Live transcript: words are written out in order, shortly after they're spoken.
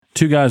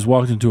two guys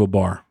walked into a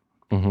bar.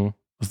 Mm-hmm.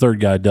 The third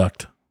guy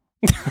ducked.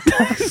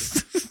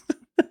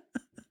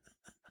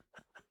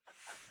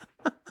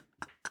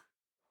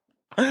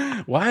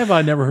 Why have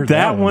I never heard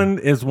that one? That one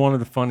is one of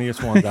the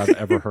funniest ones I've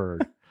ever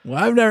heard.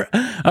 Well, I've never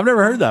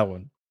heard that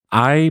one.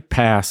 I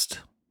passed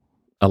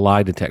a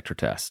lie detector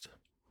test.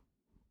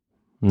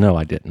 No,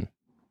 I didn't.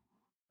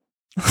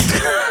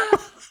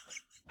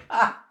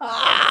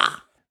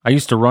 I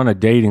used to run a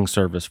dating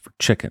service for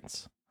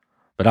chickens,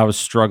 but I was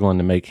struggling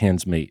to make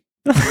hens meet.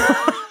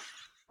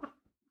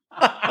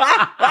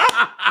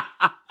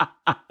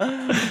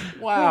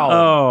 Wow.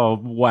 Oh,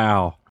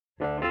 wow.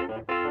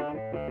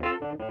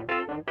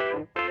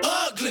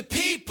 Ugly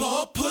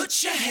people,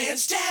 put your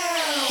hands down.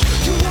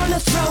 You wanna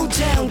throw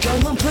down,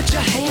 go and put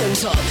your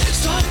hands up.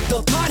 Start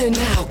the party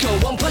now, go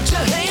and put your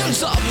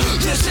hands up.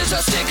 This is a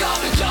stick up,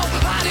 yo,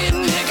 I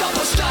didn't hiccup.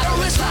 A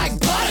stutter is like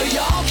butter,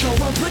 y'all. Go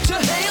and put your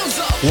hands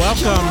up.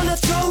 Welcome. You wanna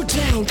throw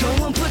down,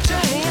 go and put your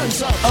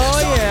hands up. Oh,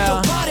 Start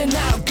yeah. the party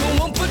now,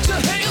 go and put your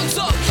hands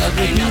up.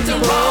 Ain't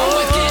nothing wrong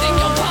with getting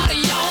your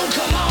party on.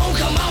 Come on,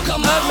 come on,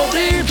 come on.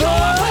 And go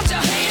and put your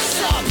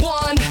hands up.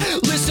 One,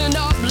 listen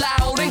up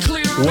loud and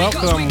clear.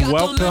 Welcome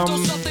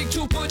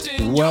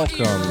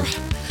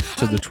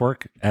to the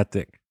Twerk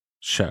Ethic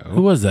Show.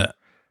 Who was that?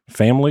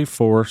 Family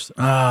Force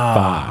 5.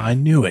 I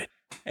knew it.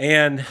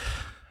 And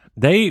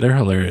they're They're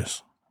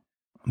hilarious.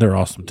 They're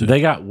awesome too.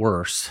 they got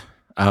worse.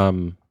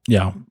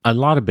 Yeah. A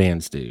lot of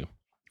bands do.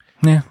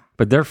 Yeah.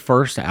 But their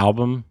first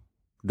album,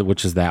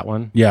 which is that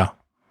one, Yeah.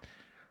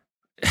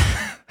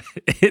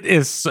 it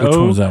is so... Which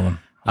one was that one?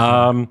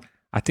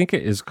 I think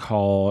it is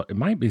called... It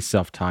might be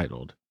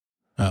self-titled.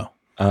 Oh.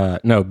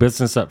 No,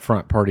 Business Up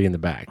Front, Party in the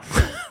Back.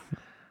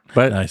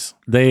 But Nice.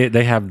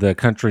 they have the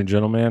Country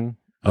Gentleman.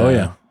 Oh,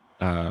 yeah.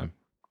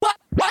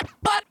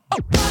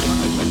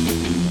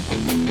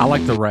 I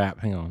like the rap.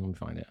 Hang on, let me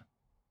find it.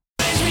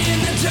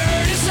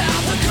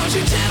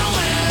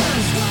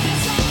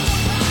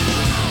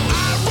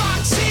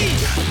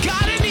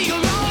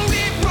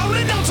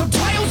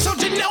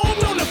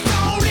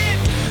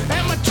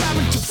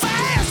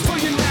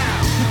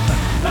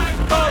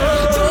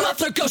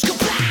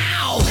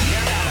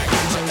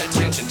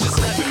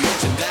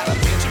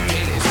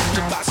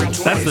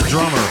 That's the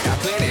drummer.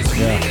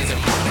 Yeah.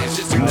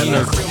 And then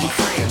there's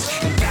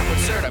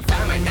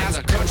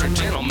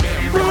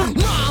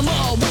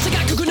Mama, what's I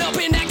got cooking up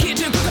in that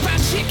kitchen? Cook about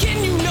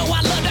chicken, you know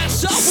I love that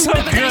sauce. So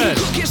good.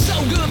 Cook is so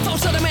good,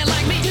 folks other man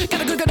like me.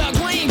 Gotta cook it up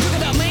clean, cook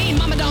it up mean.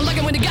 Mama don't like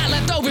it when you got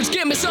leftovers.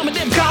 Give me some of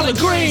them collard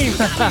greens.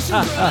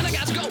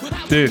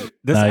 dude.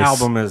 This Nice.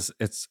 album is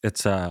it's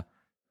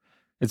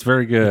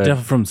very good.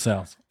 Definitely from the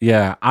South.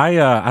 Yeah, I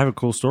have a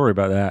cool story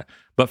about that.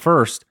 But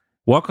first,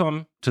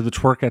 welcome to the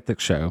Twerk Ethic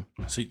Show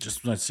My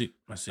seat.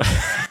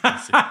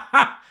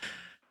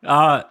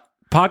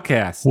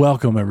 podcast.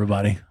 Welcome,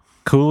 everybody.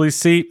 Cooley's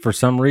seat for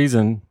some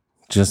reason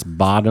just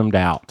bottomed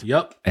out,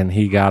 Yep. and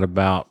he got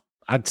about,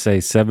 I'd say,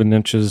 7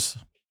 inches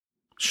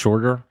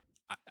shorter.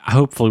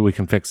 Hopefully, we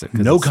can fix it.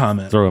 'Cause No it's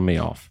comment. Throwing me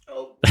off.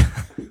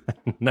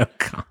 No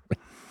comment.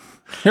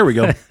 Here we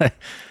go.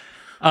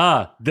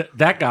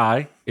 That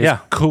guy is Yeah.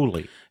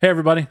 Cooley. Hey,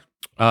 everybody.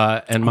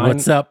 And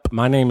What's up?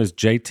 My name is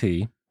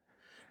JT,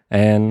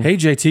 and Hey,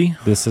 JT.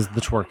 this is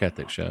the Twerk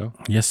Ethic Show.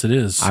 Yes, it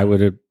is. I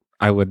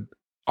would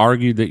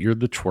argue that you're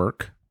the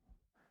twerk.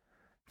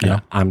 Yeah.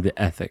 and I'm the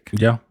ethic.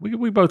 Yeah.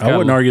 We both. I got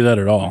wouldn't argue that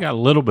at all. We got a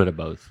little bit of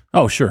both,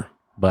 Oh, sure.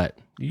 but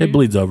It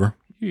bleeds over.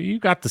 you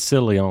got the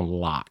silly on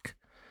lock.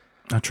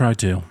 I try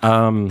to.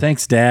 Um,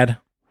 Thanks, Dad.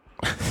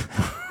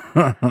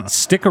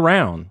 stick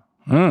around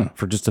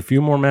for just a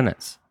few more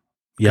minutes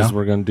Yeah. because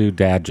we're going to do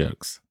dad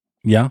jokes.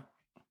 Yeah.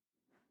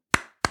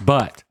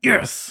 But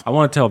Yes. I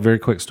want to tell a very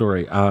quick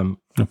story.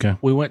 Okay.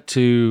 We went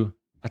to,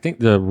 I think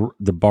the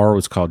bar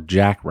was called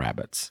Jack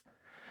Rabbits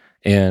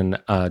in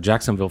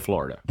Jacksonville,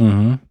 Florida.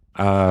 Mm-hmm.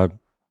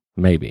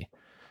 Maybe.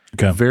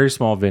 Okay. Very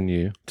small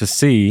venue to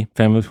see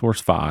Family Force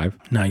 5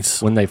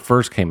 Nice. when they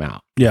first came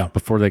out, Yeah.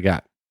 before they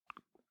got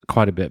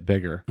quite a bit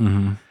bigger.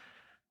 Mm-hmm.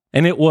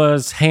 And it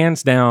was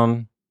hands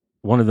down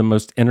one of the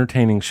most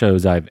entertaining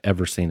shows I've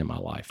ever seen in my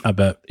life. I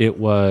bet. It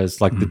was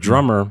like the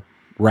drummer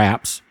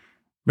raps.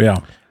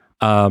 Yeah.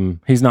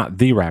 He's not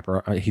the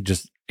rapper. He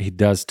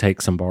does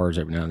take some bars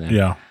every now and then.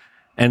 Yeah.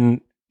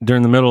 And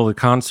during the middle of the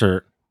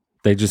concert,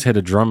 they just hit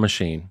a drum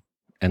machine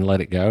and let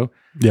it go.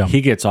 Yeah.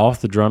 He gets off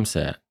the drum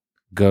set,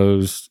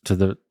 goes to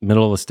the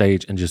middle of the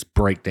stage, and just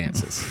break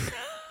dances.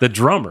 The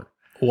drummer.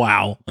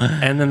 Wow.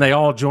 And then they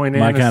all join in.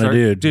 My and kinda start-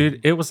 dude.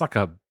 Dude, it was like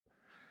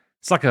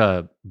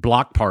a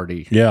block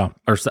party. Yeah.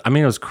 I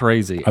mean, it was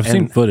crazy. I've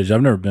seen footage.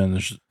 I've never been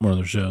to one of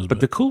their shows. But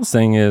the coolest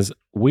thing is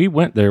we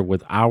went there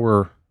with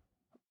our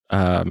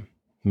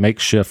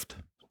makeshift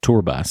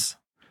tour bus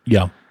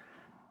yeah.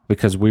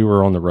 because we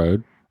were on the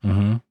road.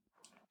 Mm-hmm.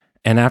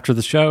 And after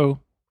the show,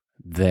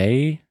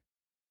 they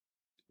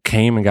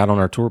came and got on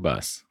our tour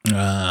bus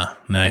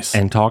Nice.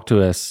 and talked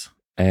to us.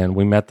 And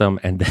we met them.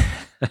 And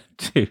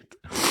dude,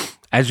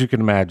 as you can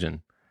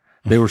imagine,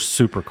 they were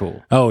super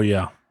cool. Oh,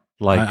 yeah.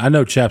 Like, I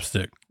know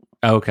Chapstick.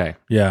 okay.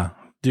 Yeah.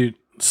 Dude,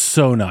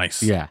 So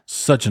nice. Yeah.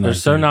 Such a nice They're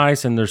so dude.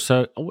 nice, and they're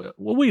so. Well,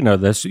 we know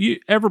this.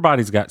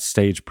 Everybody's got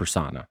stage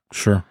persona.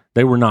 Sure.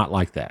 They were not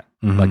like that.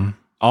 Mhm. Like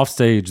off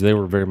stage, they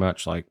were very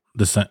much like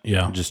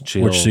Yeah. just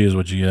chill. What you see is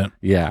what you get.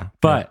 Yeah.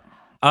 But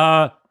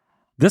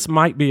this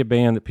might be a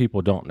band that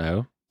people don't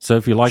know. So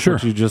if you like Sure.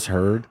 what you just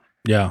heard,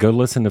 Yeah. go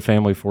listen to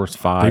Family Force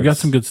 5. They've got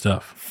some good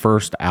stuff.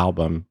 First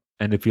album.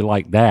 And if you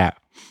like that,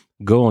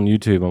 go on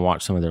YouTube and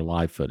watch some of their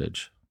live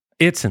footage.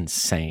 It's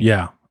insane.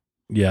 Yeah.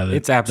 Yeah.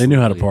 It's They knew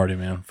how to absolutely party,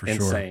 man, for sure.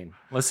 insane.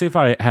 Let's see if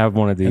I have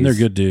one of these. And they're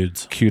good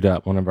dudes. Queued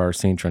up, one of our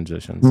scene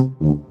transitions.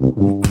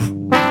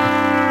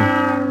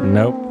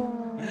 Nope.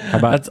 How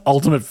about That's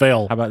ultimate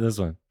fail. How about this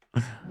one?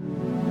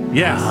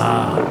 Yes.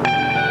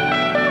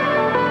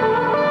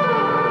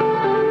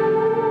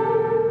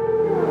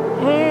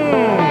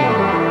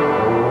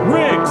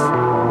 Riggs.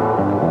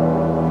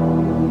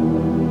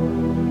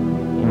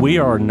 We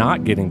are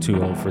not getting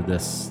too old for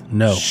this.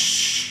 No.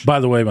 By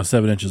the way, my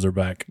 7 inches are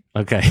back.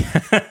 Okay.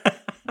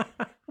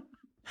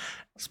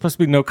 Supposed to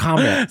be no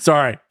comment.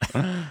 Sorry.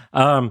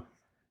 Um,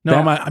 No,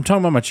 That- I'm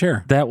talking about my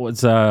chair. that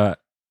was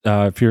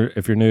if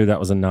you're new, that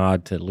was a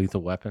nod to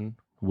Lethal Weapon.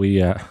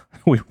 We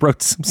we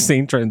wrote some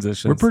scene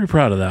transitions. We're pretty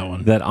proud of that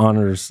one. that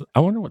honors. I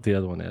wonder what the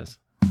other one is.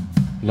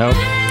 Nope.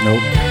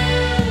 Nope.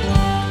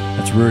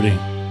 That's Rudy.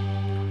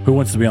 Who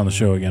wants to be on the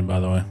show again, by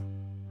the way?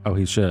 Oh,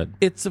 he should.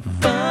 It's a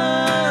fun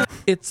fact.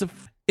 It's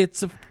a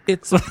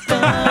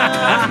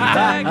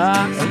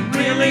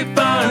really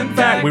fun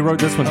fact. We wrote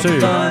this one too.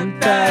 Fun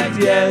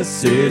fact,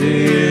 yes it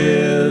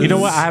is. You know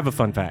what? I have a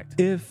fun fact.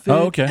 If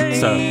Oh, okay.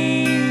 So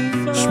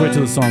Just wait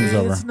till the song's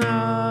over. it's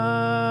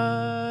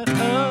not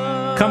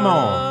a come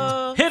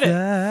on, hit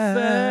it.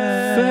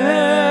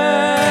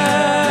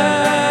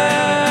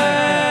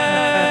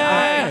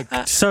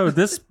 So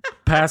this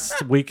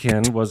past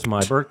weekend was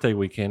my birthday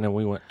weekend, and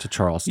we went to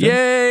Charleston.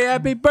 Yay!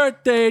 Happy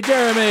birthday,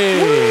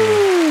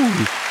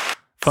 Jeremy!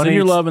 Funny- Send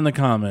your love in the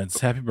comments.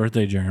 Happy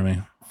birthday,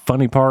 Jeremy.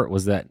 Funny part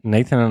was that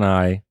Nathan and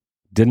I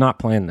did not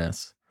plan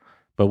this,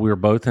 but we were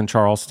both in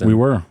Charleston, We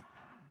were.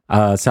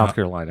 South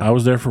Carolina, I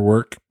was there for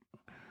work.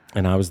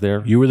 and I was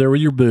there You were there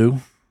with your boo.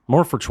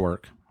 more for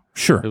work.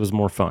 Sure. It was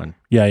more fun.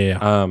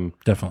 Yeah.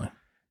 Definitely.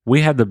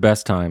 We had the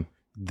best time,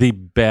 the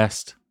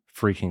best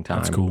freaking time.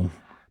 That's cool.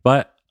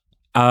 But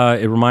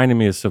it reminded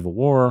me of Civil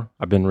War.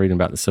 I've been reading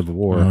about the Civil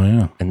War, Oh,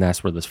 yeah. and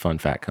that's where this fun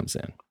fact comes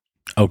in.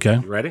 Okay.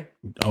 You ready?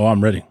 Oh,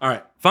 I'm ready. All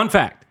right. Fun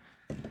fact.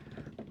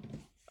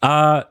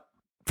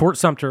 Fort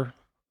Sumter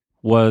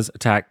was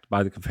attacked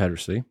by the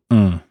Confederacy,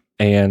 Mm.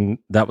 and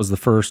that was the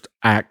first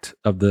act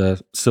of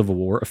the Civil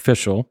War,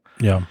 official.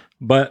 Yeah.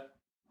 But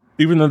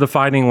even though the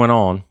fighting went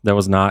on, that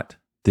was not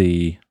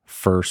the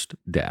first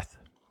death.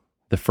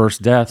 The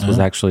first death was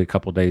actually a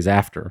couple days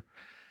after.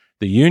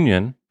 The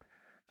Union,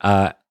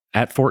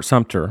 at Fort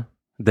Sumter,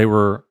 they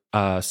were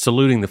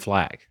saluting the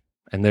flag,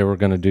 and they were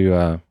going to do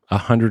a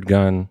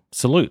 100-gun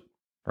salute.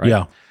 Right?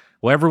 Yeah.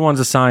 Well, everyone's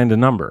assigned a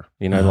number.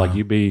 You know, like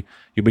you be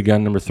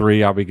gun number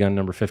 3, I'll be gun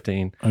number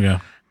 15. Okay.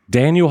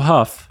 Daniel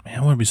Huff, Man,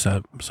 I want to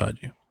be beside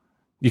you.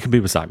 you can be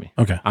beside me.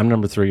 Okay. I'm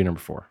number 3, you're number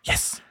 4.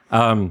 Yes.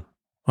 Well,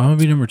 Why want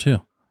to be number 2?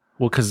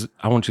 because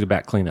I want you to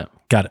back clean up.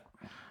 Got it.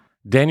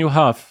 Daniel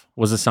Huff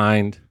was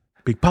assigned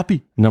Big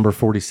puppy. number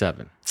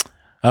 47.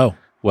 Oh.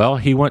 Well,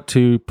 he went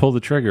to pull the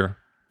trigger,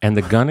 and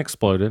the gun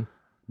exploded,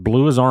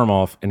 blew his arm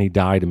off, and he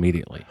died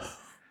immediately.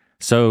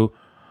 So,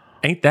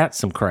 ain't that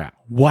some crap?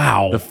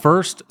 Wow. The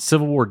first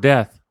Civil War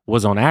death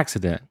was on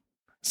accident,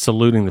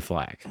 saluting the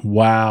flag.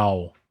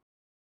 Wow.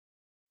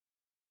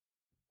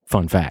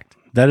 Fun fact.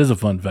 That is a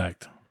fun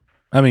fact.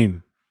 I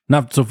mean,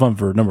 not so fun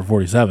for number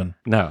 47,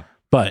 No,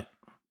 but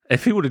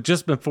if he would have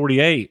just been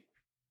 48,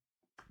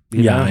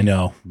 you yeah, know? I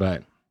know.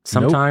 But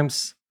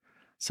sometimes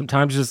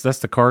just that's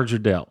the cards you're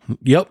dealt.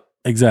 Yep,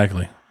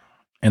 exactly.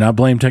 And I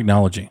blame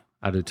technology.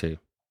 I do too.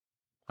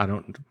 I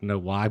don't know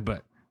why,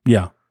 but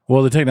Yeah.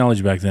 Well, the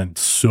technology back then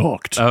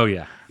sucked. oh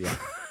yeah.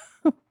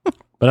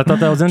 But I thought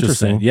that was Just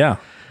saying. interesting. Yeah.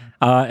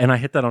 And I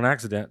hit that on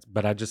accident,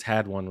 but I just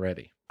had one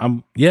ready.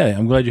 I'm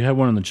glad you had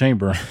one in the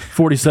chamber.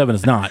 47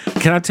 is not.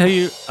 Can I tell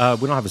you? We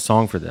don't have a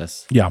song for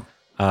this. Yeah.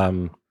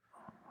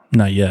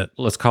 Not yet.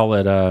 Let's call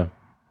it.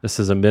 This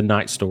is a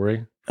midnight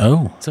story.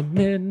 Oh. It's a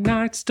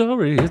midnight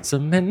story. It's a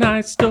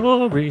midnight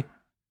story.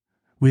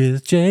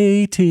 With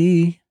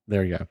JT.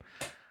 There you go.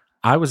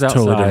 I was outside.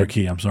 Totally different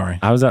key. I'm sorry.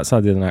 I was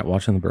outside the other night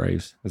watching the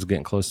Braves. It was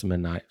getting close to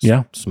midnight.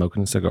 Yeah.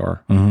 Smoking a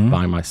cigar Mhm.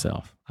 by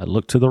myself. I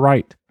look to the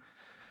right,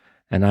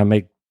 and I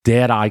make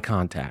dead eye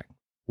contact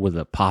with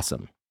a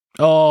possum.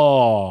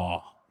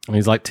 Oh. And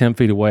he's like 10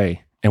 feet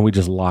away, and we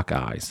just lock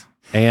eyes.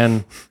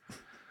 And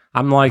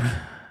I'm like,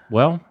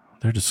 well,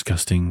 They're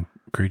disgusting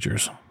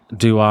creatures.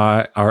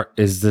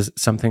 is this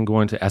something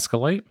going to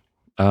escalate?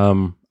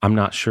 I'm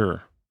not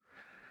sure.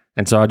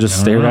 And so I just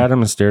stared at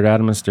him and stared at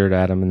him and stared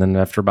at him. And then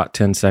after about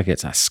 10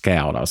 seconds, I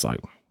scowled. I was like,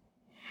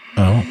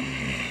 Oh.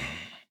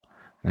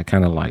 and I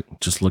kind of like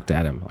just looked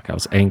at him like I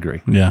was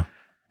angry. Yeah.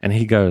 And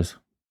he goes,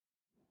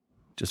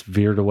 just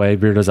veered away,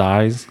 veered his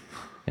eyes,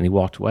 and he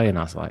walked away. And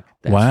I was like,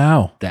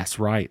 Wow. that's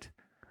right.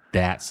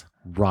 That's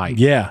Right.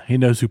 Yeah, he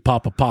knows who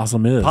Papa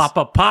Possum is.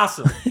 Papa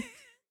Possum.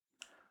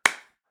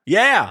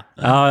 Yeah.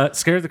 It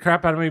scared the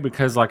crap out of me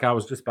because like I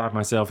was just by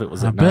myself. It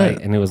was I at night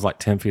bet. and it was like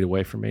 10 feet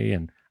away from me.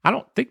 And I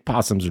don't think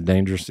possums are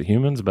dangerous to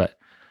humans, but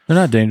They're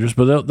not dangerous,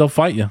 but they'll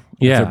fight you.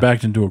 Yeah. If they're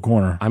backed into a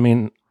corner. I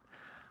mean,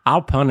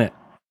 I'll punt it.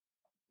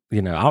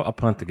 You know, I'll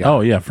punt the guy.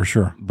 Oh, yeah, for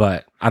sure.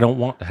 But I don't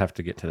want to have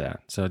to get to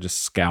that. So I just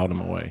scout him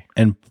away.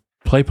 And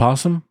play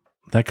possum,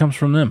 that comes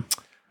from them.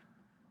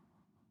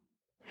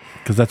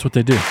 Because that's what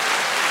they do.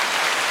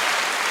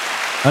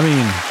 I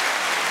mean,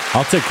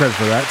 I'll take credit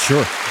for that,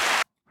 sure.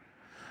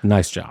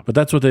 Nice job. But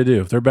that's what they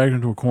do. If they're backed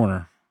into a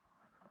corner.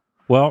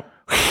 Well,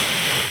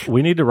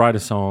 we need to write a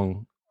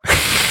song.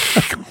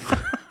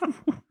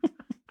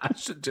 I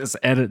should just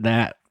edit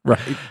that Right.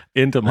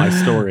 into my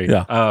story.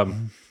 Yeah.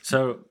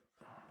 So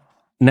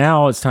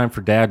now it's time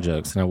for dad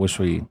jokes, and I wish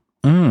we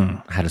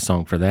had a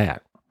song for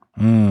that.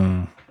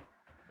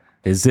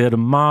 Is it a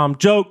mom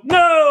joke?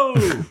 No,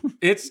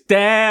 it's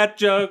dad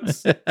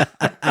jokes.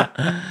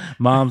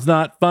 Mom's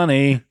not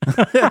funny.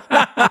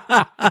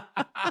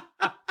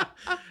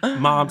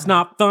 Mom's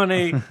not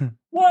funny.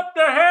 What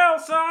the hell,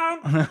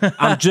 son?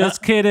 I'm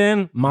just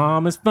kidding.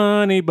 Mom is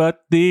funny,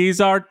 but these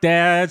are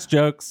dad's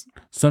jokes.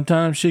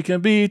 Sometimes she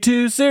can be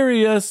too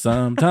serious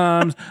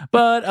sometimes.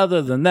 But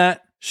other than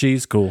that,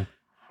 she's cool.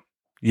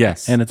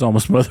 Yes. And it's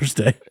almost Mother's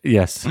Day.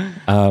 yes. We're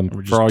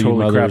just For all you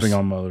totally mothers, crapping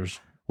on mothers.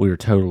 we were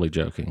totally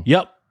joking.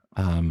 Yep.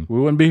 We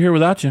wouldn't be here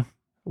without you.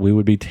 We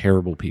would be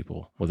terrible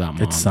people without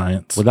moms. It's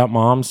science. Without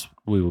moms,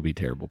 we would be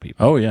terrible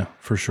people. Oh, yeah,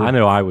 for sure. I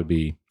know I would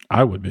be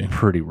I would be.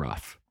 pretty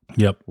rough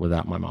Yep.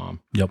 without my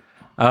mom. Yep.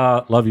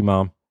 Love you,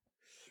 Mom.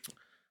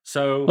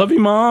 So Love you,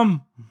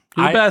 Mom.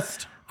 You're the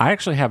best. I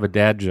actually have a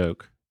dad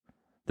joke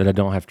that I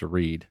don't have to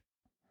read.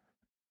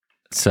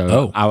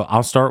 So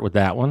I'll start with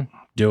that one,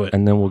 Do it.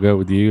 and then we'll go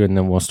with you, and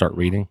then we'll start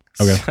reading.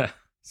 Okay.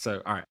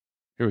 So, all right,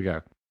 here we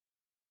go.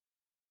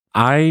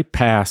 I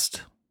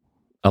passed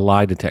a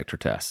lie detector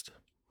test.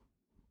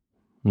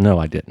 No,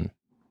 I didn't.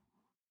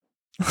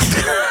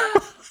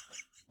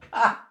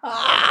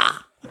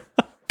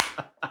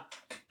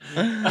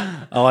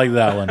 I like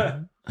that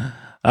one.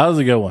 That was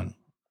a good one.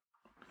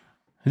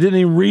 I didn't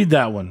even read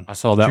that one. I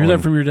saw that Did you hear one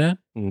that from your dad?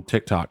 on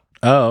TikTok.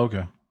 Oh,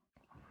 okay.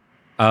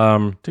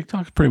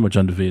 TikTok's pretty much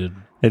undefeated,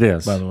 It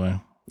is. by the way.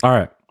 All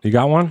right, you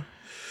got one?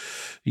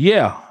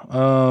 Yeah.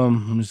 Let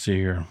me see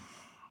here.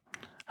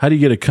 How do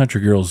you get a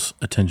country girl's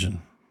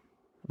attention?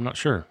 I'm not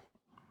sure.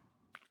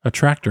 A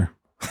tractor.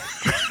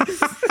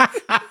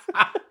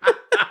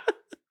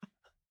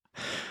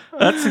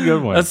 That's a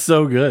good one. That's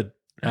so good.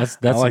 That's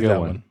I like a good that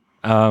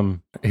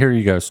one. Here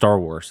you go. Star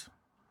Wars.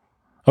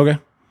 Okay.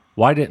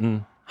 Why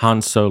didn't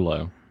Han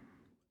Solo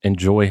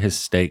enjoy his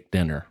steak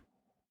dinner?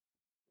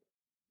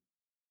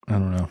 I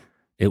don't know.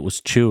 It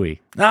was chewy.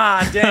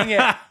 Ah, dang it.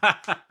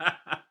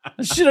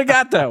 I should have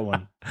got that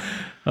one.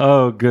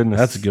 Oh, goodness.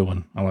 That's a good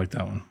one. I like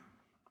that one.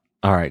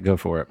 All right, go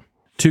for it.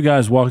 Two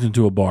guys walked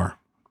into a bar.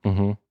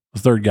 Mm-hmm. The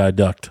third guy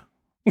ducked.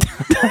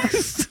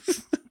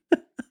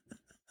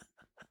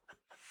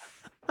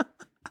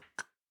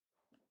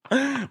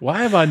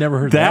 Why have I never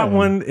heard that That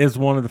one is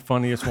one of the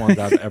funniest ones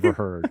I've ever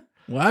heard.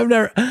 Well, I've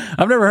never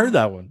heard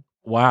that one.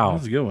 Wow.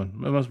 That's a good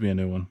one. That must be a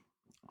new one.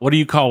 What do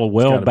you call a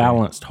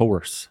well-balanced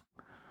horse?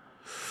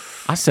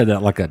 I said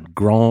that like a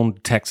grown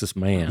Texas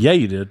man. Yeah,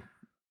 you did.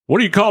 What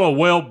do you call a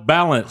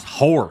well-balanced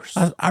horse?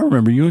 I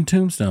remember you in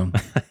Tombstone.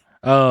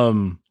 I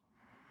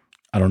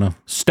don't know.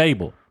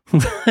 Stable.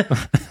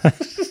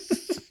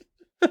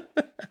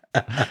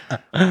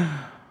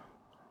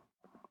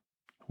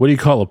 What do you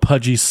call a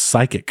pudgy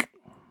psychic?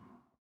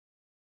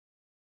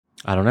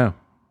 I don't know.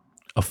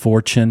 A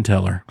fortune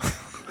teller.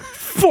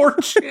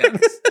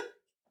 Fortunes.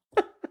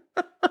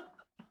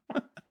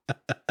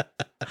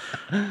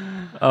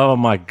 Oh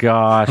my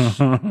gosh.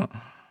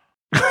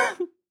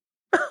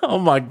 Oh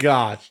my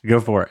gosh. Go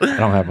for it. I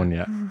don't have one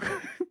yet.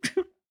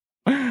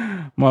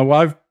 My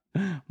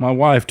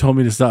wife told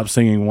me to stop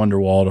singing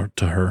Wonderwall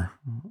to her.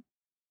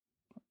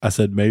 I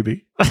said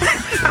maybe.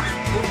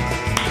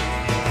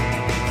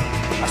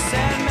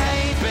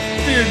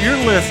 Dude, your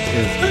list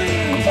is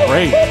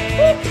great.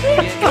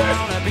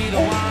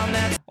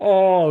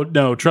 Oh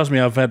no, trust me,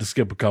 I've had to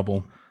skip a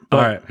couple. All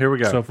right, here we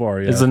go. So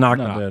far, yeah. It's a knock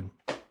not knock.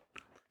 bad.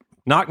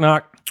 Knock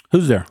knock.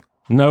 Who's there?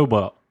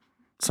 Nobel.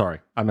 Sorry,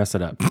 I messed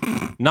it up.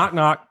 Knock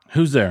knock.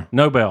 Who's there?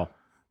 Nobel.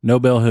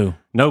 Nobel who?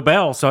 No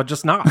bell, so I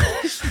just knocked.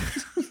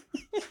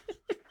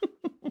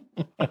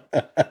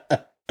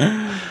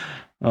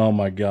 Oh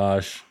my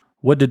gosh.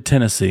 What did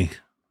Tennessee?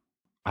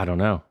 I don't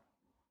know.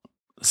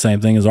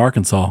 Same thing as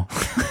Arkansas.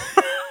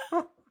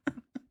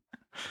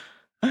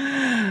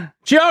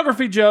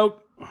 Geography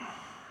joke.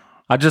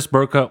 I just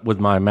broke up with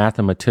my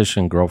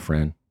mathematician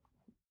girlfriend.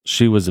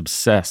 She was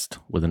obsessed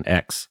with an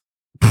X.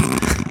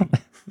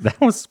 That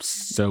was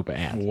so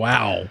bad.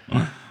 Wow.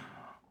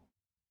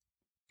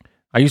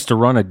 I used to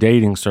run a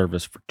dating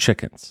service for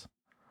chickens,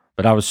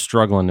 but I was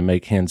struggling to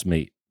make hens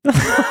meet.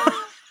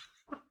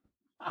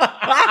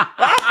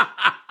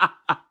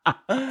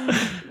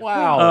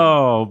 Wow.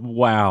 Oh,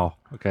 wow.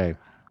 Okay.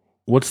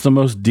 What's the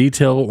most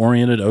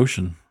detail-oriented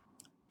ocean?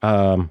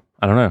 I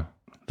don't know.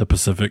 The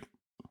Pacific.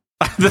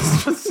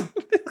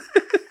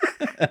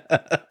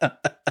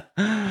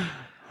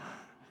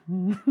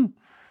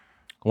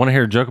 Want to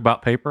hear a joke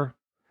about paper?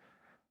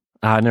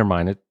 Never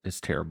mind. It's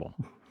terrible.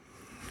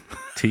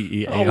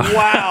 TEAR.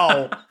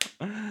 Wow.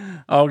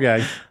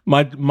 Okay.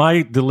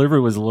 My delivery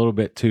was a little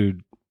bit too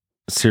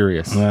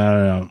serious.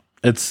 No.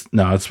 It's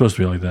supposed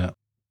to be like that.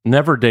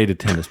 Never date a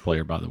tennis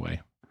player, by the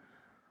way.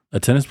 A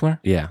tennis player?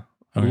 Yeah.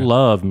 Okay.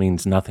 Love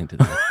means nothing to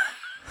them.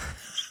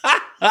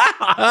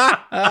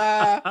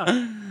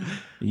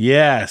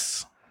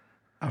 Yes.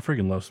 I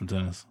freaking love some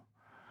tennis.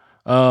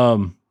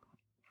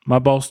 My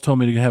boss told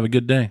me to have a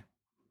good day,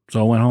 so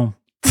I went home.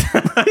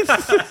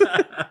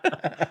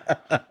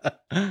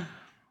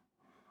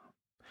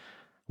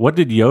 What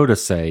did Yoda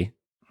say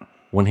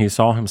when he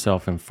saw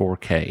himself in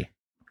 4K?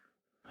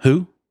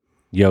 Who?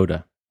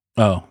 Yoda.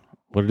 Oh.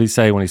 What did he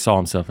say when he saw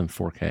himself in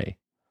 4K?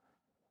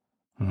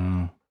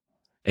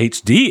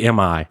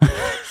 HDMI.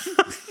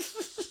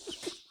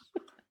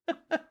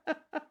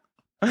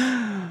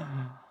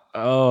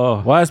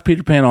 Oh, Why is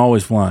Peter Pan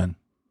always flying?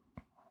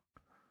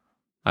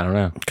 I don't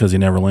know. Because he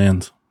never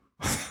lands.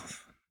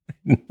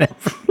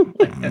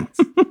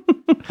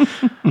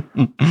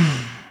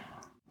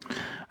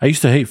 I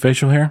used to hate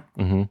facial hair,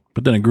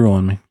 but then it grew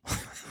on me.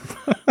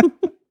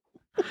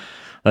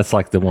 That's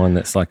like the one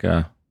that's like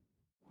I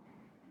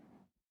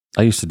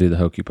used to do the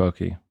hokey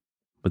pokey,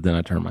 but then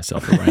I turned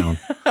myself around.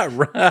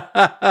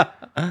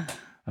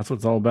 That's what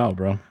it's all about,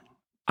 bro.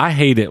 I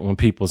hate it when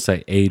people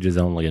say age is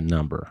only a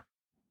number.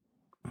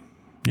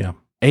 Yeah.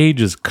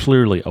 Age is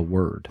clearly a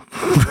word.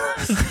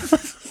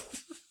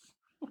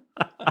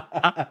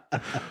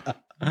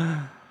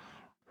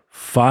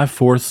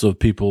 5/4 of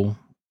people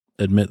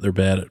admit they're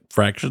bad at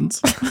fractions.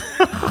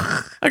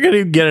 I couldn't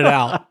even get it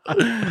out.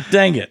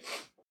 Dang it.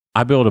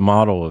 I built a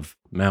model of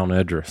Mount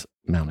Everest.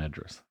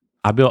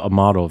 I built a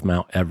model of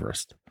Mount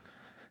Everest.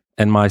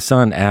 And my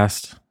son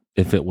asked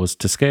if it was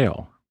to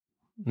scale.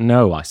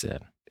 No, I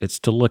said. It's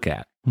to look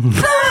at.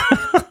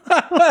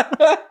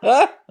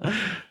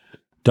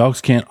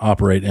 Dogs can't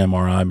operate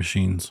MRI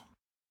machines,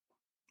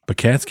 but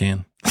cats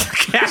can.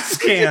 Cats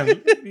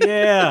can.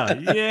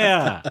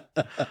 Yeah.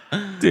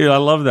 Dude, I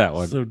love that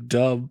one. So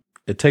dumb.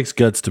 It takes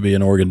guts to be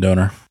an organ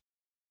donor.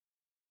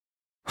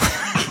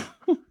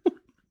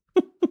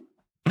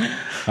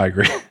 I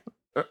agree.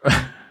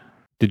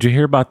 Did you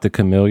hear about the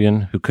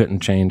chameleon who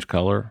couldn't change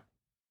color?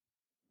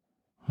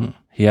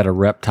 He had a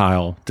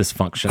reptile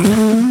dysfunction.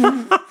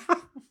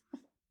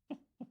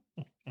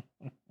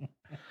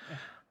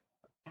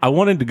 I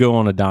wanted to go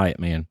on a diet,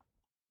 man,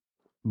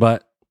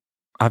 but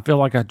I feel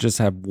like I just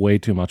have way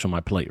too much on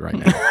my plate right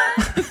now.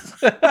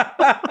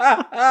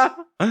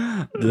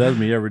 That's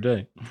me every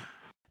day.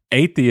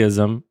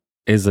 Atheism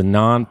is a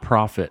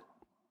non-profit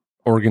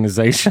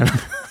organization.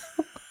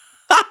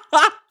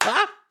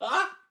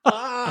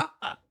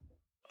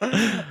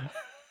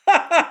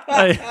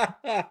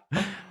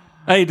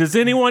 Hey, does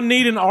anyone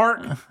need an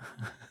ark?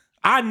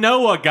 I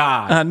know a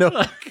guy. I know.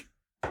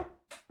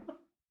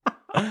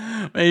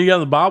 Man, you got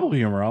the Bible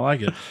humor. I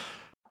like it.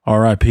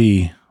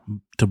 R.I.P.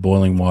 to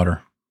boiling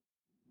water.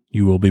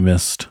 You will be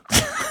missed.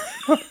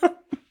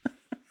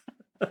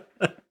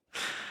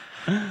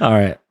 All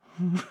right.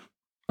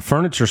 A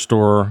furniture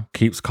store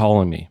keeps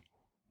calling me,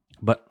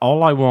 but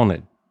all I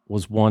wanted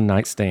was one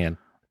night stand.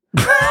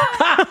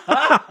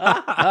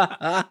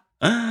 I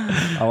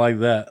like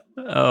that.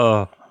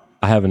 Oh,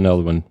 I have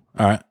another one.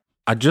 All right.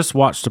 I just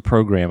watched a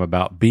program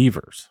about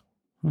beavers.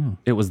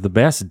 It was the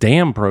best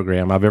damn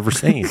program I've ever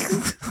seen.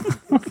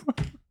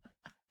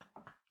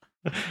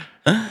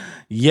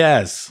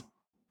 Yes.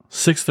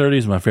 6:30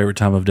 is my favorite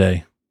time of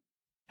day.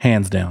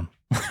 Hands down.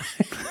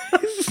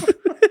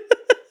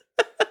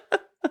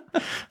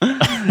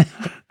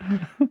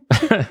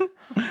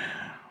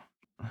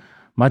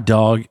 My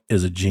dog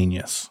is a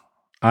genius.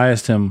 I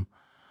asked him,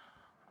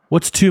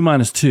 "What's 2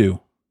 minus 2?"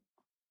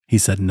 He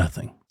said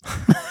nothing.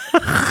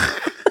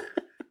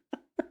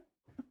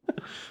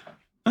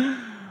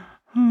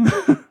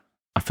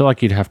 I feel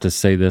like you'd have to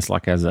say this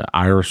like as an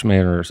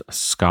Irishman or a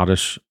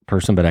Scottish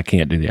person, but I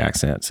can't do the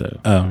accent. So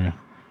Okay.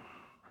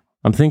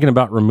 I'm thinking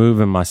about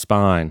removing my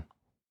spine.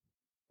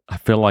 I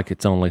feel like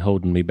it's only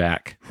holding me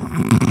back.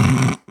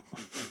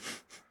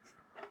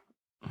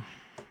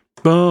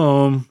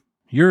 Boom.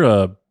 You're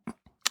a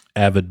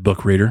avid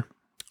book reader.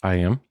 I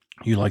am.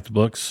 You like the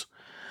books.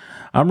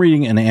 I'm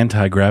reading an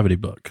anti-gravity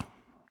book.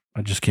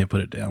 I just can't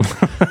put it down.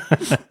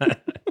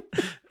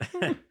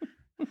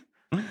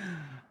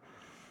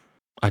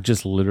 I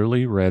just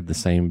literally read the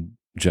same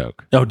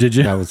joke. Oh, did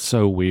you? That was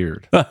so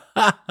weird.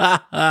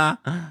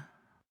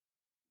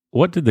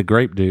 What did the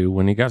grape do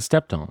when he got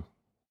stepped on?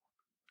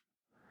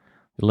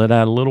 He let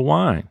out a little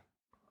wine.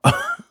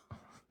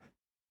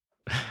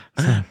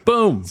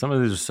 Boom. Some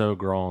of these are so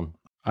grown.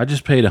 I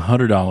just paid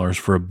 $100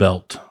 for a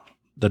belt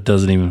that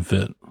doesn't even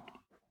fit.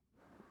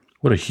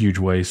 What a huge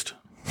waste.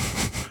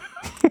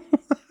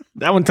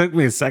 That one took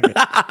me a second.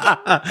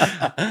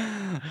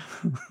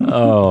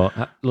 Oh,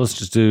 let's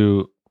just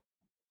do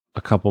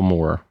a couple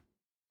more.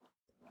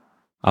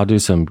 I'll do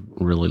some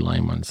really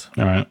lame ones.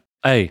 All right.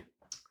 Hey,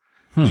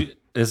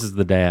 this is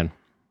the dad.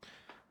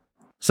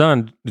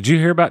 Son, did you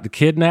hear about the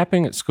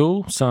kidnapping at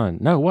school? Son,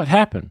 no, what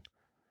happened?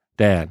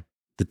 Dad,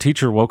 the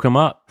teacher woke him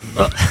up.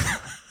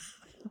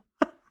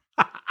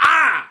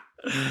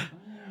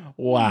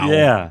 Wow.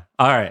 Yeah.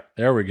 All right.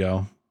 There we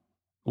go.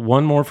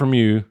 One more from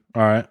you,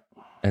 All right.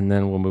 and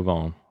then we'll move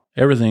on.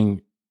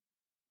 Everything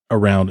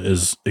around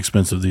is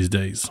expensive these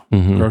days.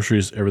 Mhm.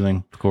 Groceries,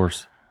 everything. Of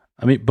course.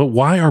 I mean, but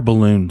why are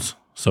balloons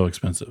so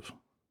expensive?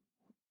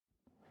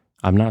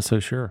 I'm not so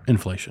sure.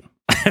 Inflation.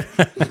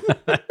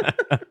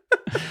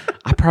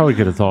 I probably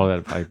could have thought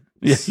of that if I.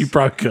 Yeah, you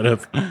probably could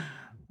have. Oh,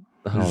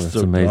 that's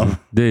so amazing. dumb.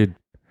 Dude,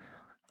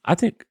 I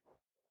think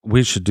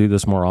we should do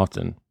this more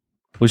often.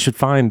 We should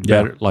find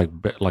Yeah. better,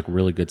 like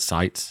really good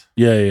sites,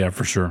 Yeah,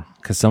 for sure.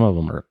 because some of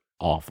them are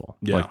awful.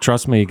 Yeah. Like,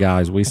 trust me,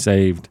 guys, we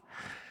saved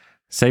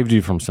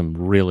you from some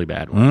really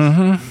bad ones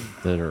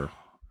Mm-hmm. that are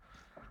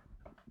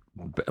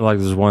like.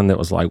 There's one that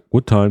was like,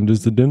 "What time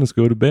does the dentist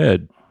go to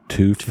bed?"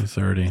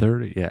 2:30.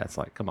 2:30. Yeah, it's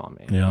like, come on,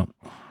 man. Yeah.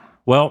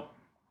 Well,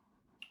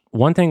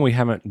 one thing we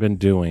haven't been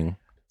doing,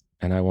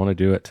 and I want to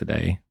do it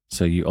today,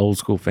 so you old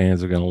school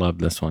fans are going to love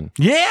this one.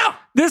 Yeah.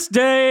 This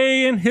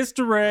day in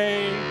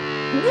history.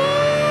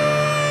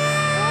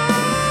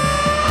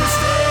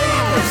 This day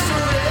in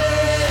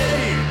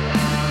history.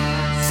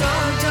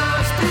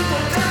 Sometimes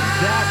people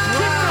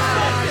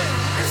die.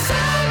 And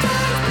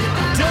sometimes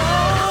people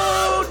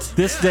don't.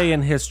 This day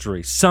in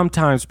history.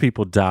 Sometimes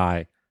people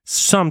die.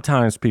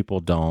 Sometimes people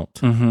don't.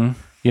 Mm-hmm.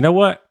 You know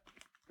what?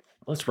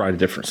 Let's write a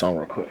different song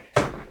real quick.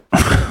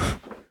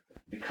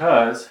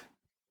 Because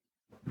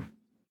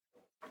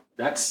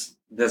that's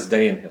this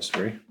day in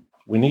history.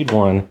 We need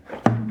one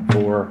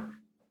for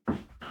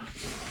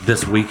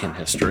this week in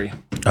history.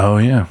 Oh,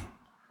 yeah.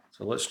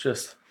 So let's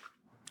just...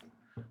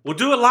 We'll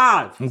do it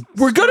live.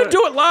 We're going to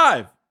do it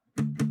live.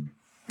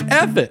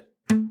 F it.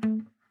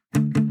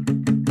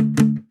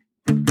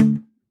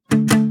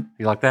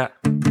 You like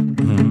that?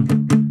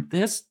 Mm-hmm.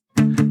 This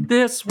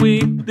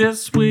week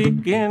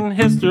in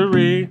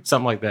history.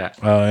 Something like that.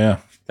 Oh, yeah.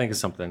 Think of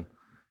something.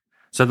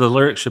 So the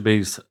lyrics should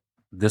be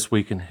this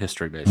week in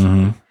history, basically.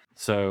 Mm-hmm.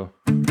 So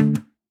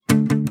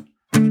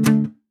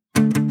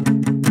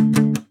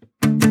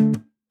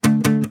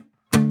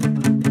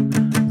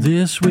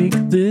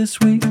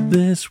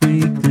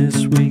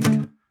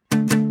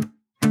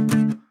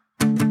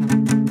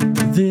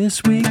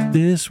This week.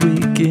 This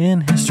week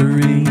in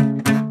history.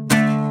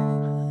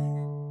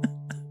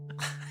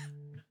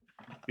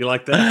 you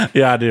like that?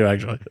 Yeah, I do,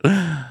 actually.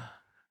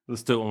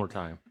 Let's do it one more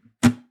time.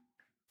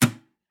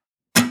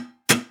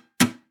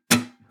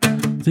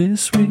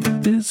 This week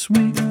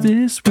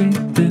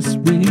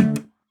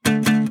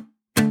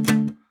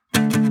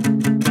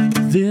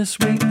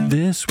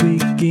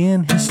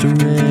in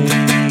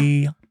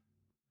history.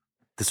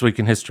 This week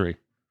in history.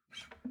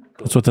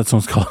 That's what that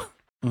song's called.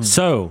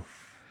 So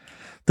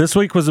this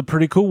week was a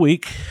pretty cool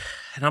week,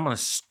 and I'm going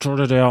to start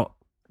it out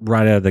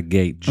right out of the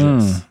gate.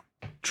 Just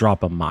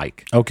drop a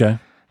mic. Okay.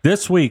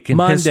 This week in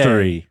Monday.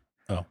 history.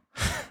 Oh.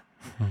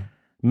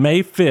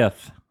 May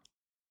 5th,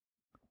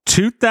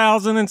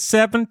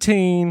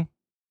 2017,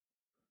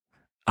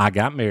 I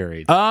got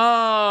married.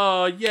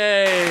 Oh,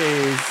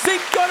 yay.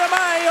 Cinco de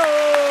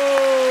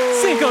Mayo.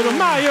 Cinco de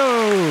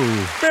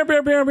Mayo. Pew,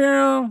 pew, pew,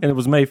 pew. And it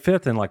was May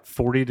 5th and like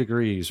 40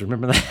 degrees.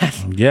 Remember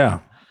that? Yeah.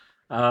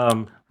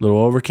 Little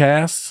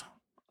overcast.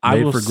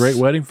 Made for great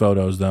wedding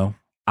photos, though.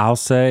 I'll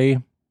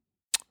say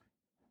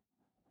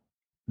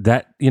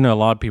that, a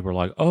lot of people are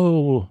like,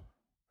 oh,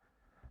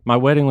 my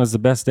wedding was the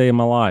best day of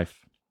my life.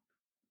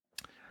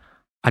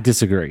 I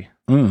disagree.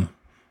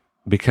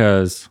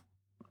 Because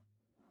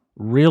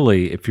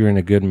really, if you're in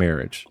a good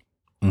marriage,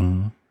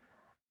 Mm-hmm.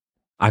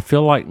 I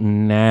feel like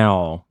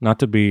now, not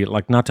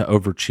to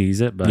over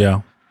cheese it, but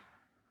Yeah.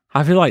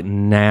 I feel like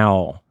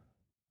now,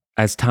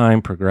 as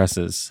time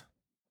progresses,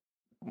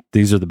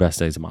 these are the best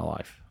days of my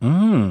life.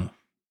 Like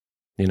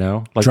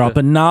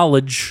Dropping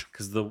knowledge.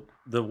 because the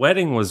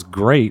wedding was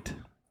great,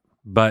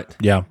 but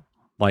Yeah.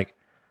 like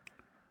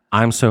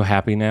I'm so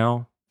happy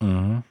now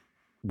Mm-hmm.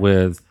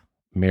 with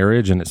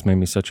marriage, and it's made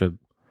me such a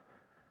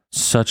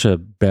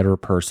better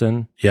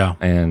person, Yeah.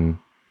 and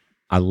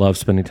I love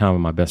spending time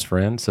with my best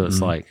friend. So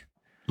it's like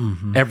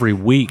Mm-hmm. every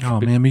week Oh,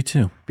 man, me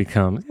too.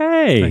 becomes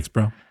Thanks,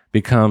 bro.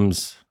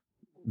 becomes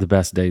the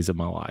best days of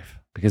my life,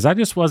 because I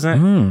just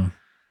wasn't.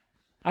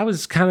 I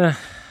was kind of.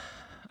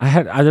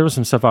 There was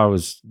some stuff I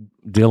was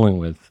dealing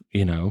with,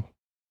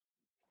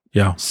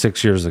 Yeah.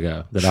 6 years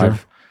ago that Sure.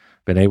 I've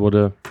been able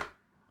to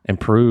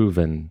improve,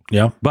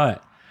 Yeah.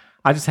 but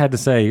I just had to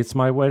say it's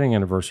my wedding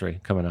anniversary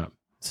coming up,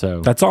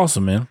 so That's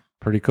awesome, man.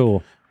 pretty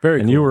cool. Very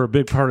And cool. you were a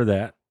big part of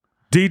that,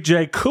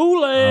 DJ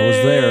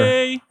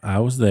Kool-Aid. I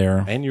was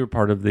there. and you were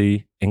part of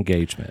the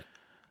engagement,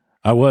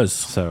 I was.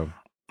 so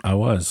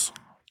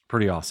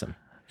pretty awesome.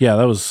 Yeah,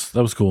 that was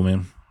cool,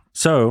 man.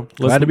 So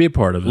Glad to be a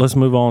part of it. let's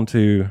move on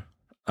to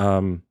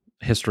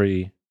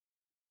history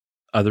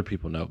other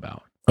people know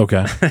about.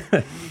 Okay.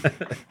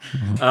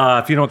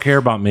 If you don't care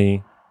about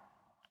me,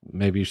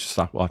 maybe you should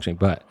stop watching.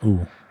 But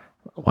Ooh.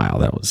 wow,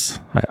 that was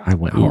I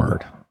went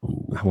hard.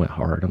 I went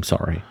hard. I'm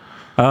sorry.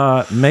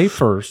 May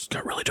 1st.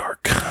 Got really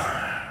dark.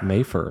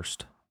 May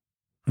 1st.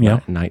 Yeah.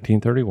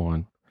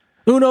 1931.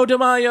 Uno de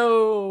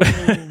Mayo.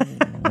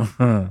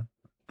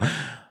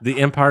 The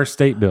Empire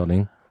State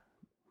Building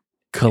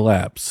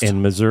Collapsed.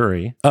 in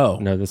Missouri. Oh.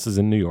 No, this is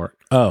in New York.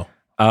 Oh.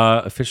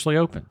 Officially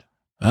opened.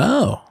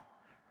 Oh.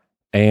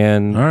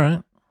 And All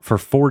right. for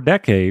 4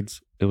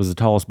 decades, it was the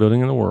tallest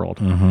building in the world.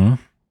 Mm-hmm.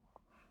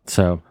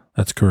 So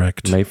That's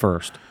correct. May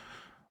 1st.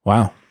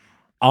 Wow.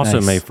 Also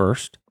Nice. May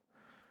 1st,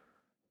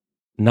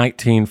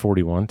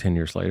 1941, 10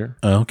 years later,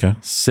 Oh, okay.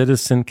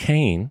 Citizen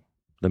Kane,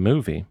 the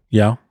movie,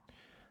 Yeah.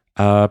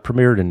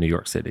 premiered in New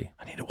York City.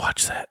 I need to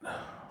watch that.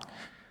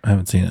 I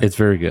haven't seen it. It's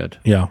very good.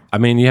 Yeah. I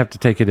mean, you have to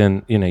take it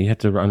in, you have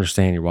to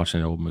understand you're watching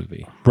an old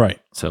movie. Right.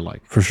 So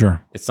like, For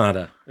sure. it's not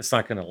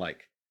going to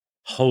like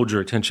hold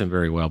your attention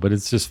very well, but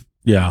it's just,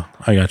 Yeah.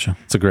 I got you.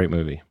 it's a great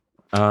movie.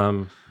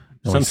 Some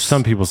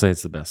people say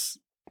it's the best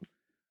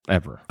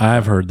ever.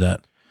 I've heard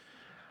that.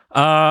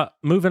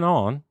 Moving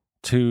on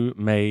to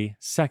May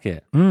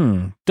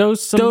 2nd.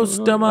 Dos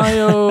de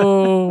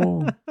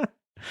Mayo.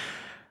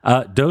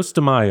 Dos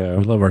de We Mayo,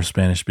 love our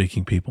Spanish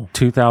speaking people.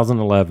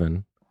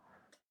 2011,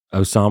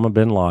 Osama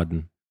bin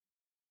Laden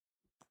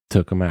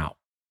took him out.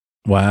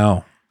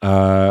 Wow.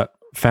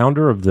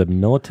 Founder of the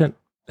militant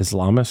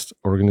Islamist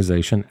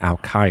organization Al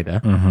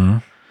Qaeda Mm-hmm.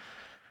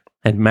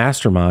 and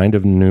mastermind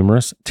of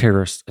numerous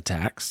terrorist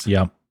attacks,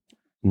 Yeah.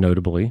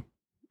 notably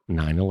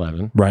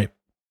 9/11, Right.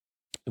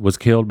 was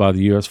killed by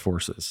the U.S.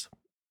 forces.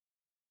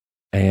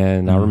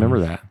 And I remember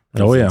that.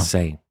 That Oh, was yeah.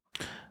 insane.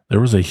 There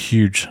was a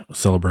huge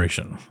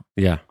celebration,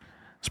 Yeah.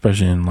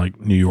 especially in like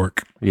New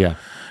York, Yeah.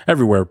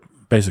 everywhere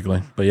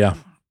basically. But yeah.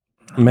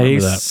 May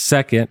remember that.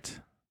 2nd,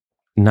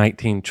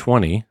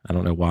 1920. I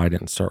don't know why I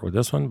didn't start with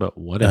this one, but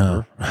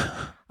whatever.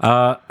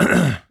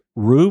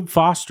 Rube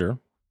Foster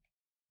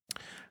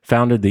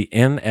founded the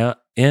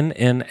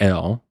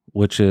NNL,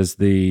 which is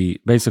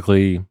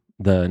basically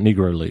the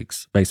Negro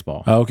Leagues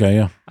baseball. Oh, okay.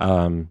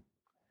 Yeah.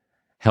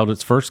 Held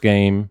its first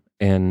game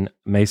in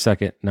May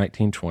 2nd,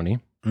 1920.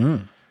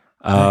 Nice.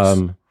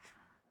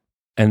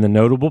 And the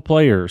notable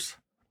players,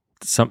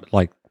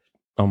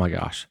 oh my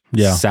gosh.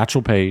 Yeah.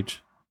 Satchel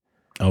Paige,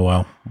 Oh,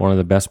 wow. one of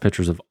the best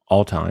pitchers of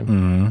all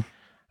time.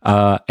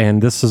 Mm-hmm.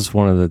 And this is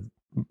one of the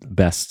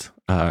best,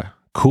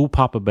 Cool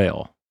Papa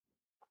Bell.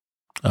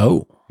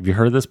 Oh, Have you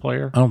heard of this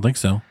player? I don't think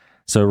so.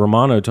 So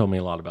Romano told me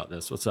a lot about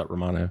this. What's up,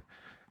 Romano?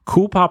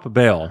 Cool Papa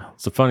Bell.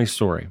 It's a funny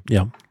story.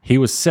 Yeah. He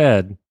was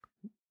said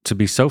to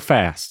be so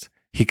fast,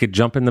 he could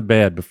jump in the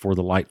bed before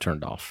the light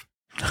turned off.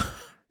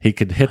 He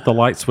could hit the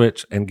light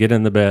switch and get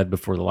in the bed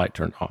before the light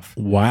turned off.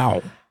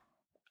 Wow.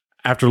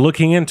 After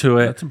looking into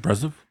it, That's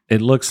impressive.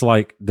 it looks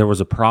like there was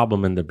a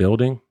problem in the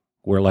building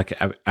where like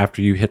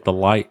after you hit the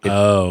light,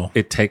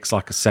 it takes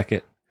like a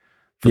second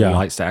for the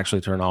lights to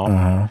actually turn off.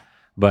 Uh-huh.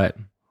 But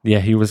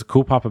yeah,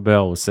 Cool Papa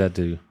Bell was said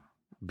to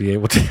be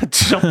able to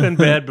jump in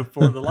bed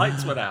before the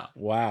lights went out.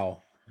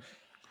 Wow.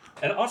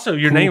 And also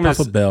your Cool name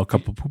Papa is Bell,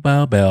 couple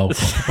Papa Bell,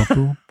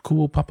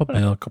 cool Papa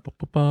Bell, couple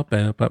Papa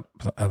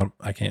Bell.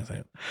 I can't say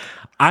it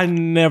I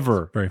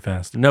never very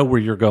fast. know where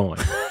you're going.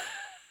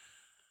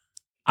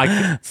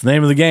 It's the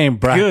name of the game,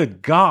 bro.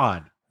 Good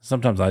God.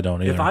 Sometimes I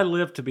don't either. If I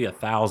lived to be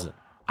 1,000,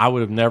 I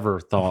would have never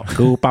thought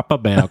Cool Papa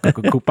Bell,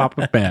 Cool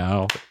Papa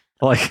Bell.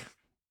 Like,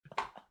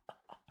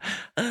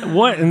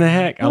 what in the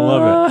heck? I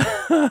love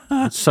it.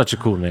 It's such a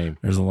cool name.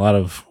 There's a lot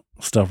of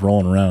stuff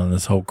rolling around in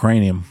this whole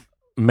cranium.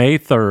 May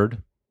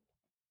 3rd,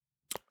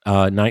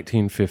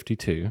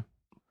 1952,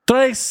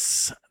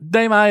 Tres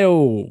de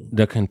Mayo.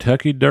 the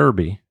Kentucky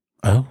Derby,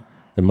 Oh.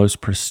 the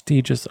most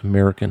prestigious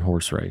American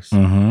horse race,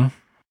 Mm-hmm.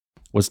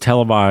 was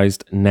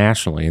televised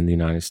nationally in the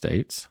United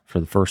States for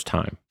the first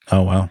time.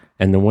 Oh, wow.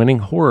 And the winning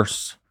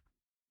horse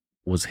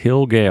was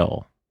Hill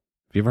Gale.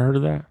 Have you ever heard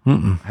of that?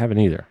 Mm-mm. I haven't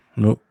either.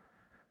 Nope.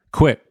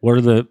 Quick,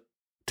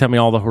 tell me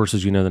all the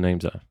horses you know the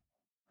names of.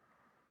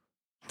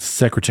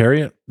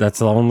 Secretariat. That's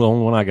the only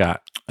one I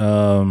got.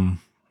 Hang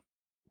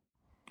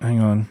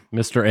on.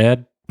 Mr.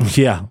 Ed.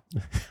 Yeah.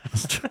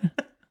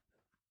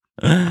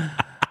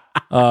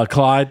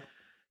 Clyde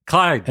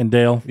Clyde. and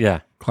Dale.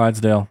 Yeah.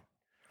 Clydesdale.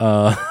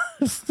 Man,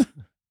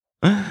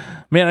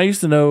 I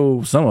used to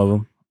know some of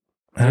them.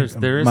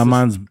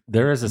 Mind's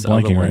there is this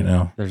blanking other one. right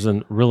now. There's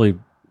a really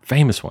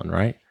famous one,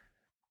 right?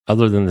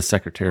 Other than the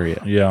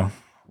Secretariat. Yeah.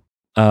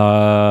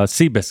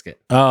 Seabiscuit.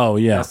 Oh,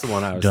 yeah. That's the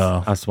one I was.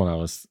 Duh. That's the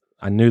one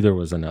I knew there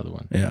was another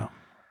one. Yeah.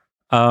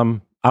 I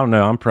don't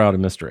know. I'm proud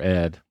of Mr.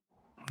 Ed.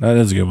 That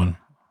is a good one.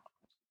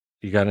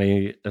 You got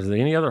any? Is there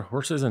any other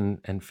horses in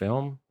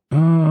film?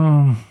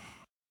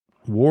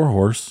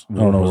 Warhorse. I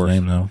don't know his Warhorse.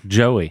 name though.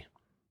 Joey.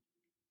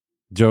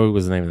 Joey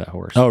was the name of that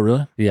horse. Oh,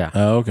 really? yeah.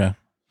 Oh, okay.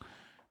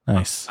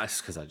 Nice.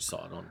 That's because I just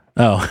saw it on.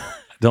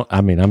 Oh,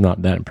 I'm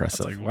not that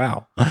impressive. like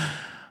wow. This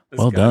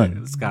well guy-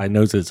 done. This guy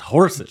knows his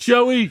horses.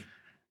 Joey.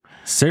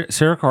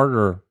 Sarah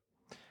Carter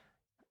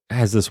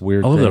has this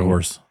weird I love thing. that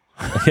horse.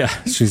 Yeah,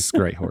 she's a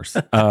great horse.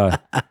 She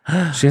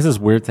has this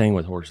weird thing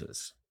with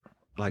horses.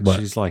 Like What?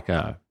 she's like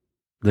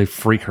they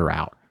freak her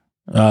out.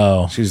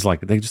 Oh, She's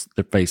like, their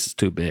face is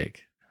too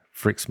big.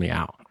 Freaks me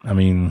out. I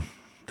mean,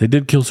 they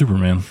did kill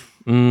Superman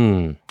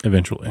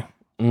eventually.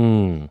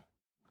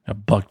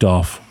 Got bucked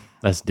off.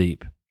 That's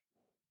deep.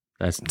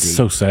 That's deep. It's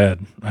so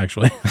sad,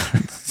 actually.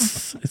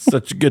 It's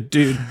such a good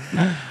dude.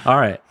 All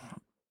right.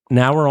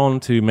 Now we're on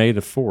to May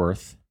the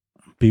 4th.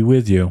 Be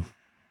with you.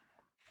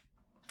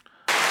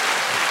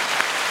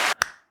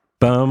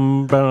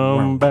 Bum,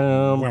 bum,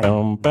 bum,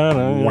 bum,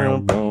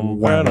 ba-dum, bum,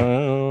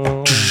 ba-dum.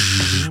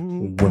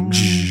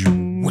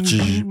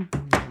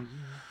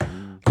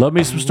 Love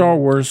me some Star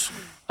Wars.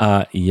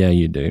 Yeah,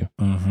 you do.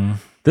 Mm-hmm.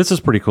 This is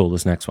pretty cool,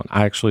 this next one.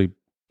 I actually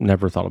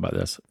never thought about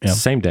this. Yeah.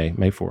 Same day,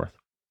 May 4th.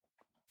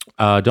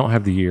 Don't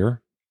have the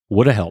year.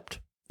 Would have helped,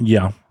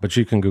 Yeah. but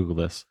you can Google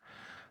this.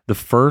 The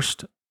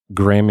first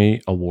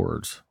Grammy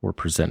Awards were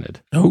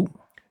presented. Oh.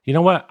 You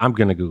know what? I'm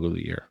going to Google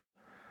the year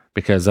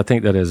because I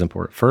think that is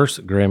important.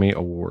 First Grammy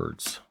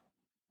Awards.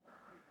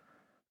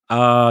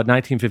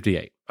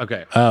 1958.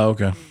 Okay. Oh,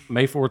 okay.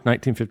 May 4th,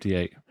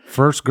 1958.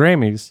 First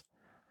Grammys.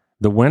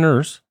 The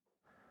winners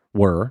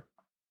were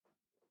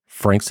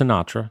Frank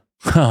Sinatra,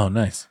 Oh,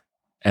 nice.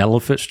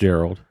 Ella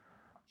Fitzgerald,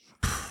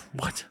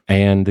 What?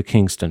 and the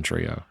Kingston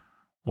Trio.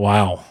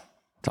 Wow.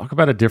 Talk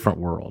about a different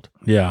world.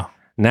 Yeah.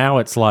 Now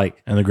it's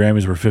like And the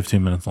Grammys were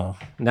 15 minutes long.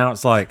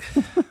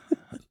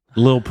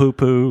 Lil Poo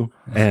Poo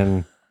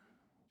and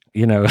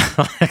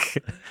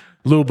like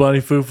Little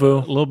Bunny Foo Foo.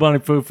 Lil Bunny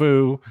Foo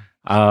Foo.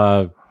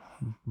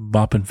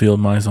 Bopping field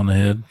mice on the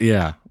head.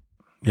 Yeah.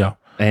 Yeah.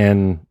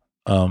 And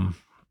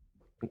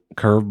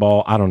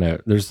Curveball. I don't know.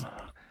 There's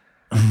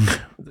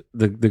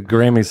the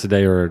Grammys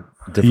today are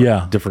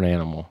a different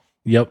animal.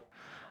 Yep.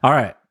 All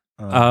right.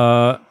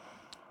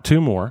 Two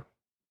more.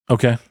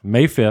 Okay.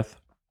 May 5th,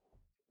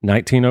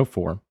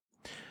 1904.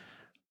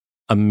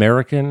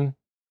 American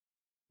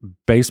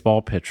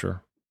baseball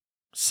pitcher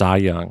Cy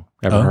Young.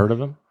 Ever heard of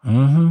him?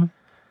 Mm-hmm.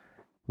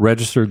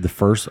 Registered the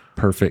first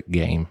perfect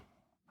game.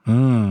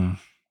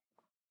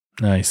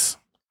 Nice.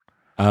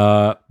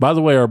 By By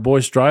the way, our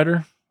boy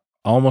Strider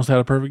almost had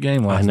a perfect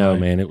game last I know,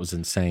 night. man. It was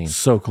insane.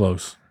 So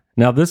close.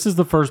 Now, this is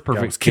the first was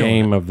perfect killing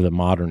game of the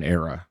modern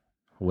era,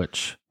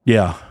 which,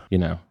 Yeah.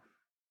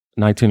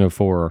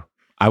 1904,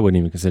 I wouldn't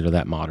even consider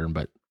that modern,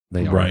 but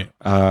they are. Right.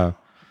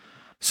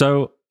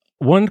 So,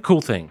 one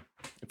cool thing,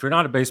 if you're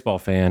not a baseball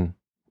fan,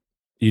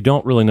 you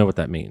don't really know what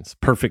that means.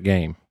 Perfect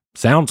game.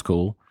 Sounds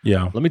cool.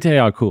 Yeah. Let me tell you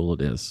how cool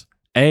it is.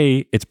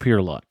 It's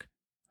pure luck.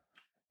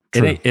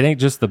 True. It ain't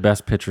just the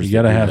best pitchers. You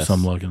got to have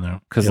some luck in there.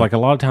 Because like a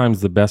lot of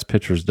times the best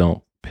pitchers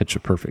don't pitch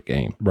a perfect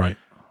game. Right.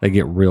 They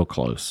get real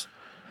close.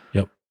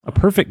 Yep. A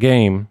perfect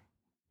game,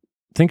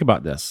 think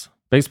about this.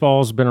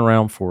 Baseball's been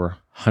around for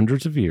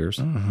hundreds of years.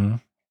 Mm-hmm.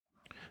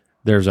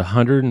 There's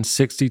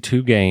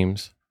 162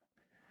 games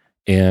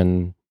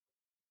in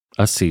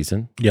a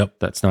season. Yep.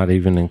 That's not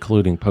even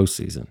including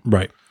postseason.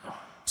 Right.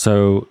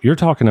 So you're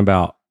talking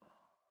about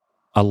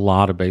a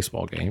lot of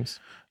baseball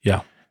games.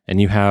 Yeah. And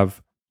you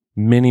have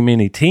many,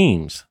 many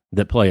teams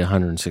that play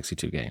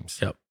 162 games.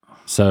 Yep.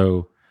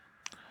 So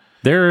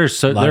there are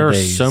so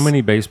days.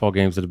 many baseball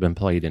games that have been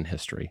played in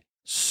history.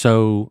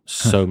 So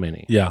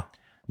many. Yeah.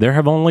 There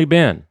have only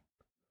been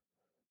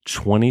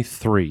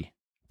 23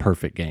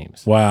 perfect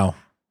games. Wow.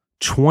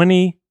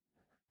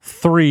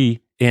 23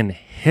 in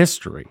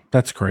history.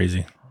 That's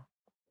crazy.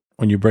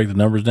 When you break the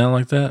numbers down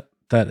like that,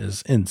 that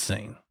is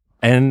insane.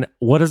 And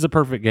what is a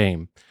perfect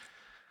game?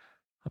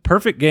 A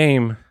perfect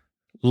game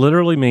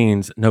literally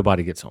means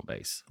nobody gets on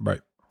base.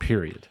 Right.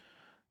 Period.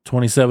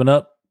 27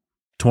 up,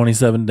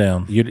 27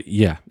 down.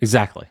 Yeah,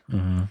 exactly.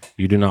 Mm-hmm.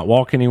 You do not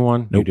walk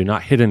anyone. You Nope. do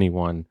not hit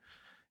anyone.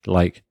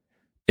 Like,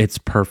 it's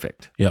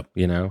perfect. Yep.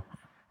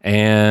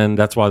 And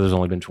that's why there's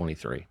only been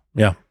 23.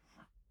 Yeah.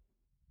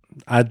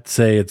 I'd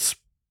say it's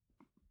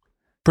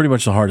pretty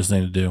much the hardest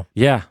thing to do.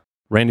 Yeah.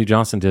 Randy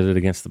Johnson did it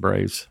against the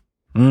Braves.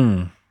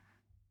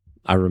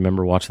 I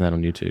remember watching that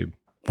on YouTube.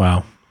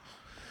 Wow.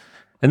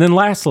 And then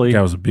lastly,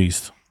 That was a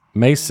beast.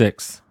 May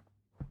 6th,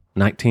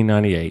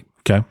 1998,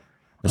 Okay.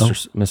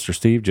 Mr.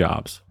 Steve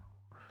Jobs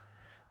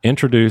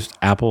introduced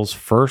Apple's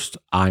first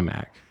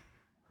iMac,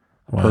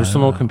 a Wow.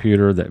 personal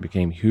computer that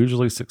became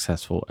hugely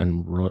successful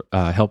and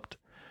helped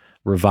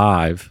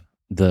revive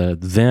the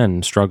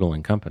then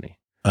struggling company.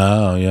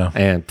 Oh, yeah.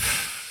 And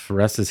the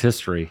rest is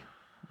history.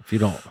 If you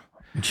don't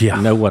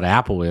Yeah. know what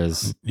Apple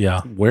is,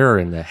 Yeah. where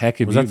in the heck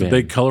have Was you that the been?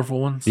 big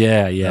colorful ones?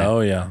 Yeah, yeah. Oh,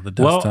 yeah. The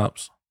Well,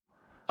 desktops.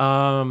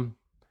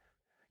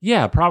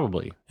 Yeah,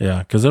 probably. Yeah.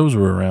 Because those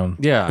were around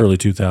Yeah. early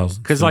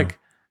 2000s. Because like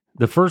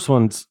the first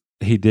ones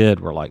he did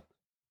were like,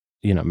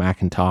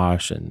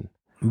 Macintosh and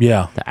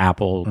yeah. the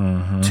Apple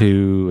Mhm.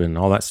 II and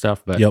all that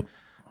stuff. But Yep.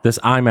 this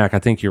iMac, I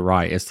think you're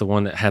right. It's the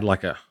one that had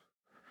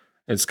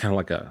it's kind of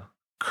like a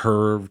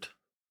curved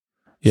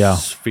Yeah.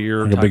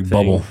 sphere, Like a type big thing.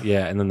 bubble.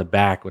 Yeah, and then the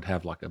back would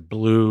have like a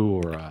blue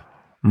or a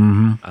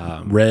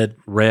Red.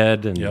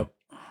 red. And Yep.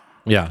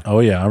 yeah, Oh,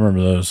 yeah. I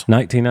remember those.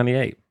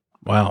 1998.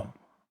 Wow.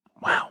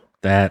 Wow.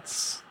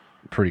 That's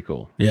pretty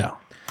cool. Yeah.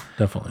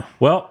 Definitely.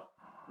 Well,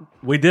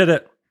 we did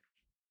it.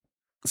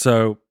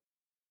 So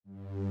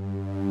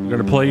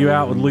Gonna play you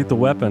out with Lethal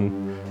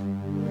Weapon.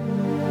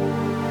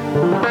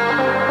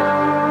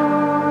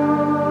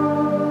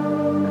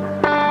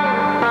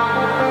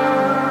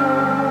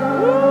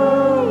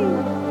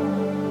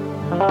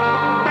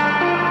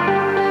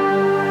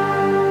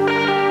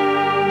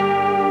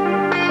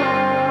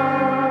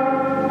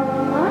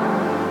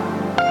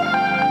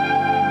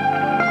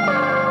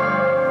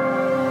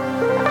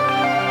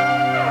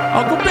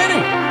 Uncle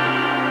Benny.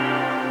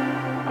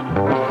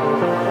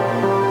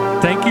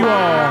 Thank you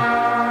all.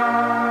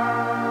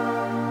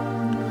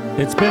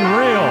 It's been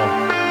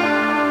real.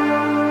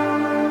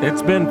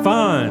 It's been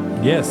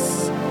fun.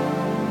 Yes.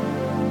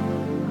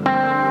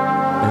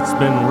 It's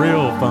been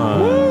real fun.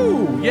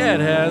 Woo! Yeah,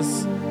 it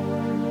has.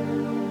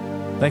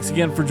 Thanks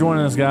again for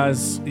joining us,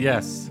 guys.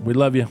 Yes. We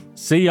love you.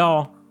 See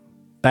y'all.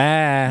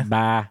 Bye.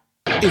 Bye.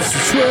 It's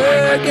the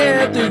Twerk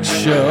Ethics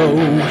Show.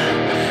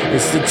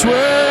 It's the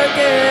Twerk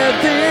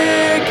Ethics